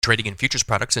Trading in futures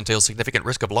products entails significant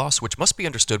risk of loss, which must be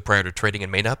understood prior to trading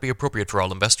and may not be appropriate for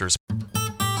all investors.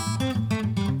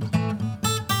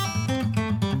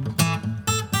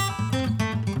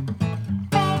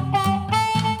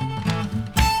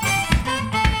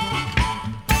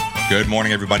 Good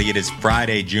morning, everybody. It is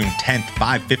Friday, June 10th,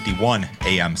 5:51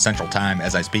 a.m. Central Time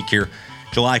as I speak here.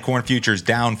 July corn futures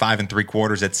down 5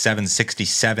 3/4 at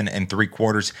 767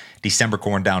 3/4. December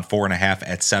corn down 4 1/2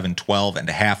 at 712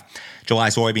 1/2. July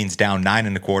soybeans down 9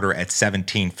 1/4 at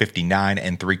 1759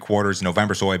 3/4.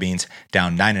 November soybeans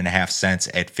down 9 1/2 cents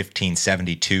at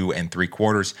 1572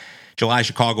 3/4. July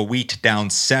Chicago wheat down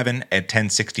 7 at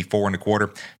 1064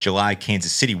 1/4. July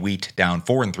Kansas City wheat down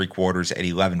 4 3/4 at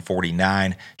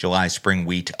 1149. July spring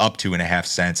wheat up 2 1/2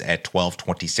 cents at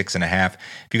 1226 1/2.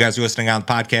 If you guys are listening on the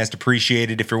podcast, appreciate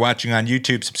it. If you're watching on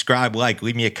YouTube, subscribe, like,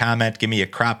 leave me a comment, give me a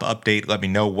crop update. Let me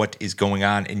know what is going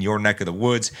on in your neck of the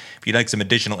woods. If you'd like some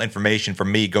additional information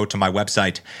from me, go to my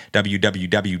website,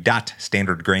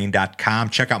 www.standardgrain.com.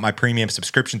 Check out my premium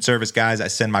subscription service, guys. I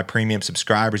send my premium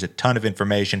subscribers a ton of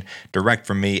information direct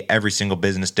from me every single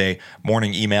business day.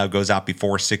 Morning email goes out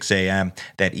before 6 a.m.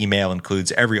 That email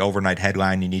includes every overnight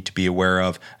headline you need to be aware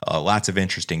of, lots of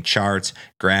interesting charts,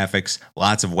 graphics,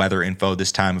 lots of weather info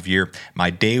this time of year. My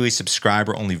daily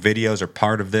subscriber-only videos are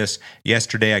part of this.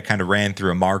 Yesterday, I kind of ran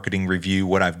through a marketing review,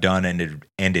 what I've done and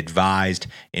advised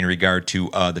in regard to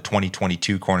the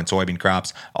 2022 corn and soybean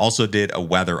crops. Also did a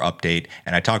weather update,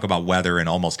 and I talk about weather in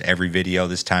almost every video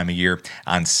this time of year.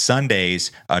 On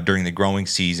Sundays during the growing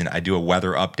season, I do a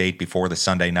weather update before the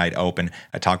Sunday night open.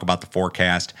 I talk about the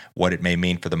forecast, what it may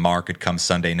mean for the market come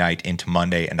Sunday night into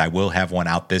Monday, and I will have one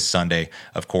out this Sunday,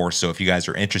 of course. So if you guys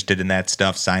are interested in that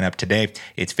stuff, sign up today.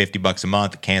 It's $50 a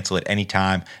month. Cancel at any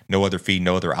time. No other fee,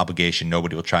 no other obligation.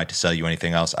 Nobody will try to sell you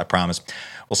anything else, I promise.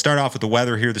 We'll start off with the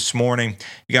weather here this morning.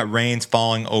 You got rains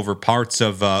falling over parts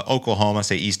of Oklahoma,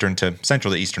 say eastern to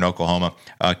central to eastern Oklahoma,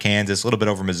 Kansas, a little bit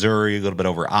over Missouri, a little bit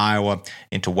over Iowa,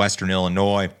 into western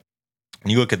Illinois.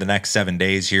 You look at the next 7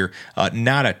 days here,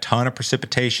 not a ton of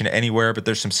precipitation anywhere, but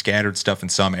there's some scattered stuff in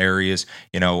some areas.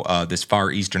 This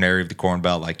far eastern area of the Corn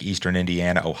Belt, like eastern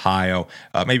Indiana, Ohio,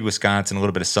 maybe Wisconsin, a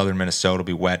little bit of southern Minnesota will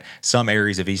be wet. Some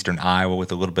areas of eastern Iowa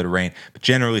with a little bit of rain. But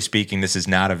generally speaking, this is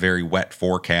not a very wet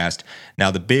forecast. Now,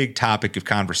 the big topic of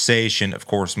conversation, of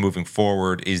course, moving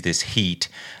forward is this heat.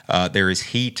 There is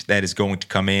heat that is going to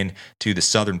come in to the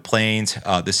southern plains.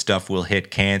 This stuff will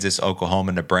hit Kansas,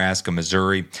 Oklahoma, Nebraska,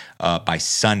 Missouri by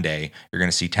Sunday. You're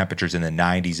going to see temperatures in the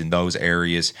 90s in those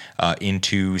areas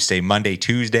into, say, Monday,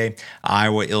 Tuesday.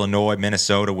 Iowa, Illinois,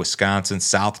 Minnesota, Wisconsin,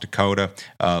 South Dakota,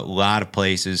 a lot of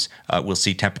places we'll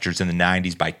see temperatures in the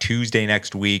 90s by Tuesday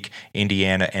next week.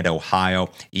 Indiana and Ohio,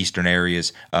 eastern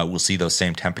areas, we'll see those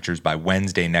same temperatures by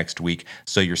Wednesday next week.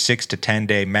 So your 6 to 10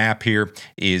 day map here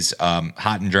is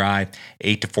hot and dry.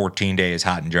 8 to 14 day is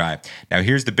hot and dry. Now,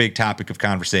 here's the big topic of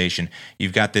conversation.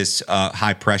 You've got this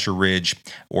high pressure ridge,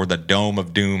 or the dome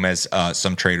of doom, as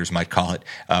some traders might call it,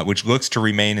 which looks to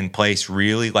remain in place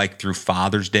really like through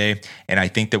Father's Day. And I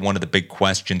think that one of the big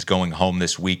questions going home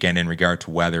this weekend in regard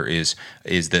to weather is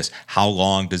this: how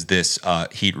long does this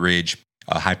heat ridge,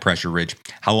 high pressure ridge,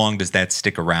 how long does that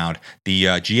stick around? The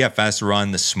GFS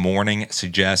run this morning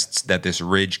suggests that this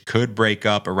ridge could break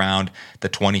up around the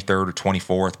 23rd or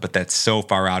 24th, but that's so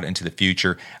far out into the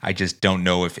future, I just don't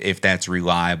know if that's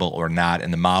reliable or not.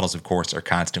 And the models, of course, are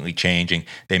constantly changing.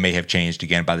 They may have changed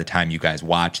again by the time you guys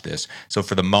watch this. So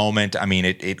for the moment, I mean,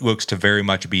 it looks to very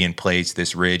much be in place,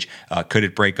 this ridge. Could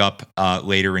it break up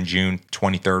later in June,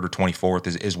 23rd or 24th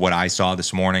is what I saw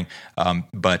this morning.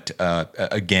 But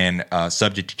again,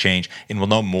 subject to change, and we'll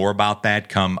know more about that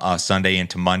come Sunday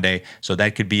into Monday. So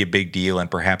that could be a big deal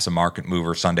and perhaps a market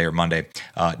mover Sunday or Monday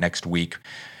next week.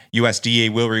 USDA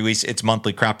will release its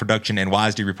monthly crop production and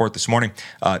WASDE report this morning.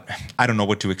 I don't know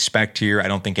what to expect here. I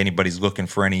don't think anybody's looking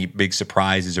for any big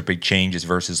surprises or big changes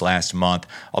versus last month,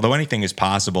 although anything is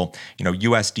possible.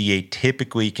 USDA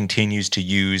typically continues to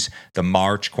use the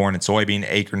March corn and soybean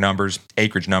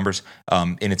acreage numbers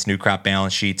in its new crop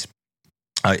balance sheets.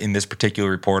 In this particular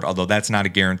report, although that's not a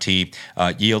guarantee.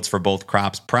 Yields for both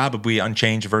crops probably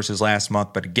unchanged versus last month,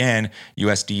 but again,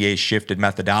 USDA shifted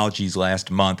methodologies last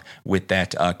month with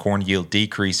that corn yield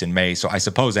decrease in May, so I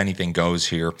suppose anything goes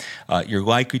here. You're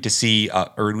likely to see,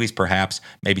 or at least perhaps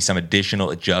maybe some additional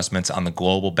adjustments on the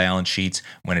global balance sheets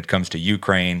when it comes to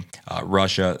Ukraine,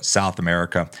 Russia, South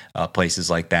America, places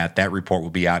like that. That report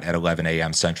will be out at 11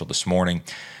 a.m. Central this morning.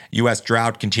 U.S.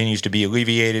 drought continues to be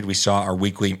alleviated. We saw our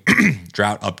weekly drought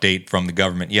drought update from the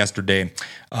government yesterday.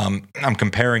 I'm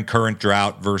comparing current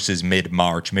drought versus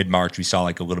mid-March. Mid-March, we saw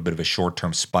like a little bit of a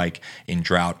short-term spike in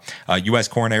drought. U.S.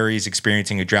 corn areas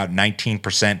experiencing a drought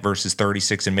 19% versus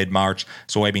 36 in mid-March.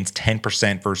 Soybeans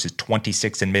 10% versus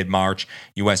 26 in mid-March.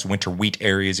 U.S. winter wheat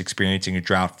areas experiencing a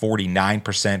drought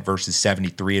 49% versus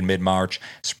 73 in mid-March.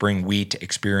 Spring wheat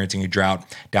experiencing a drought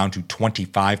down to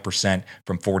 25%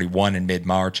 from 41 in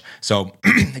mid-March. So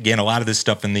again, a lot of this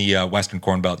stuff in the Western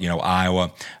Corn Belt,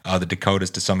 Iowa, the Dakotas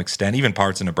to some extent, even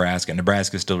parts of Nebraska.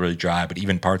 Nebraska is still really dry, but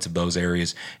even parts of those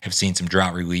areas have seen some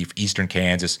drought relief. Eastern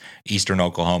Kansas, eastern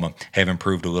Oklahoma have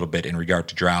improved a little bit in regard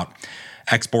to drought.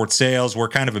 Export sales were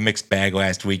kind of a mixed bag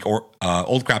last week.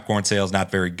 Old crop corn sales not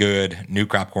very good. New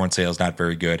crop corn sales not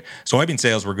very good. Soybean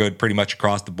sales were good pretty much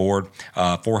across the board.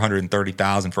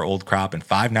 430,000 for old crop and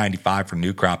 595 for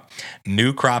new crop.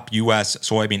 New crop U.S.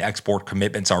 soybean export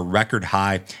commitments are record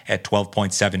high at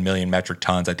 12.7 million metric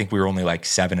tons. I think we were only like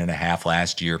 7.5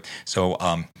 last year. So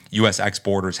U.S.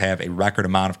 exporters have a record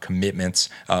amount of commitments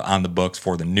on the books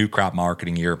for the new crop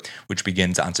marketing year, which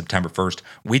begins on September 1st.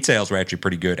 Wheat sales were actually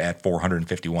pretty good at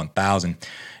 451,000.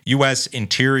 U.S.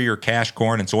 interior cash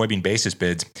corn and soybean basis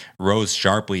bids rose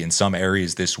sharply in some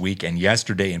areas this week, and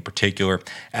yesterday in particular.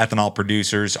 Ethanol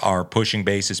producers are pushing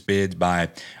basis bids by,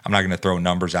 I'm not going to throw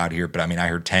numbers out here, but I mean, I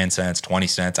heard 10 cents, 20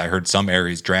 cents. I heard some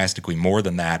areas drastically more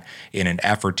than that in an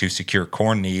effort to secure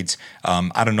corn needs.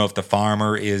 I don't know if the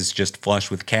farmer is just flush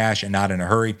with cash and not in a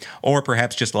hurry, or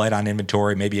perhaps just light on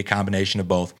inventory, maybe a combination of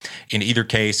both. In either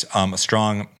case, a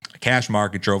strong cash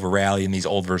market drove a rally in these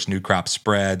old versus new crop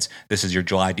spreads. This is your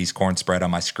July D's corn spread on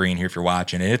my screen here if you're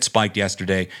watching. And it spiked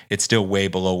yesterday. It's still way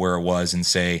below where it was in,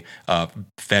 say,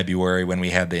 February when we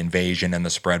had the invasion and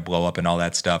the spread blow up and all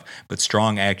that stuff. But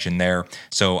strong action there.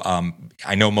 So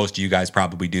I know most of you guys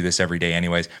probably do this every day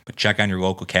anyways, but check on your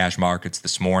local cash markets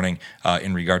this morning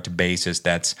in regard to basis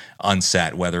that's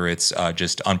unset, whether it's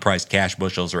just unpriced cash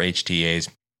bushels or HTAs.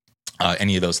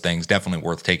 Any of those things definitely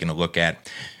worth taking a look at.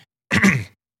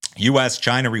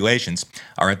 U.S.-China relations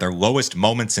are at their lowest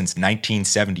moment since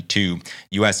 1972.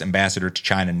 U.S. Ambassador to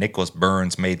China Nicholas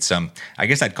Burns made some, I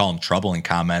guess I'd call them troubling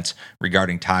comments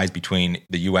regarding ties between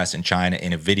the U.S. and China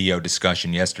in a video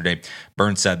discussion yesterday.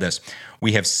 Burns said this: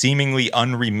 "We have seemingly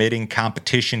unremitting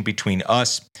competition between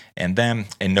us and them,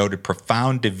 and noted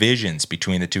profound divisions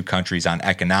between the two countries on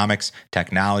economics,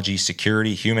 technology,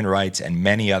 security, human rights, and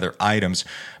many other items."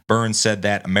 Burns said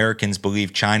that Americans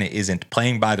believe China isn't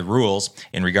playing by the rules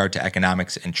in regard to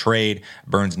economics and trade.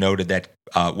 Burns noted that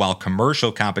while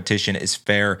commercial competition is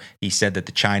fair, he said that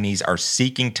the Chinese are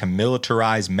seeking to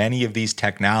militarize many of these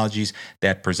technologies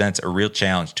that presents a real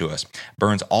challenge to us.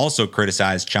 Burns also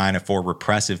criticized China for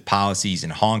repressive policies in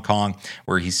Hong Kong,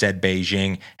 where he said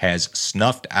Beijing has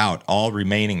snuffed out all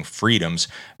remaining freedoms.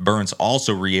 Burns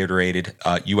also reiterated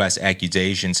U.S.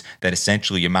 accusations that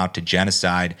essentially amount to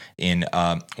genocide in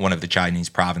one of the Chinese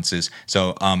provinces.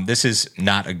 So this is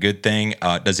not a good thing.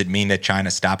 Does it mean that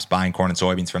China stops buying corn and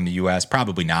soybeans from the U.S.?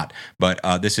 Probably not. But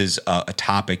this is a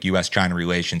topic, U.S.-China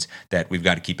relations, that we've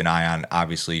got to keep an eye on,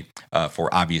 obviously,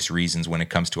 for obvious reasons when it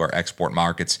comes to our export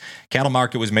markets. Cattle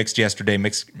market was mixed yesterday,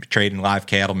 mixed trade in live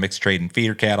cattle, mixed trade in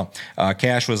feeder cattle.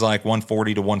 Cash was like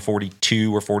 140 to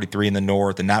 142 or 43 in the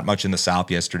north, and not much in the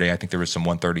south yesterday. I think there was some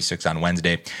 136 on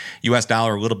Wednesday. U.S.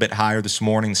 dollar a little bit higher this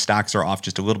morning. Stocks are off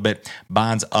just a little bit.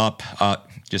 Bonds up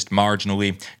just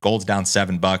marginally. Gold's down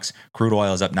 $7. Crude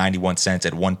oil is up 91 cents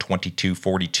at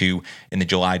 122.42 in the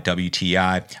July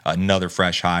WTI. Another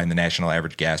fresh high in the national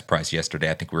average gas price yesterday.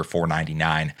 I think we were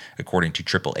 $4.99 according to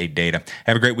 888 data.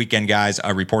 Have a great weekend, guys.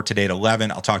 Report today at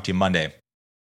 11. I'll talk to you Monday.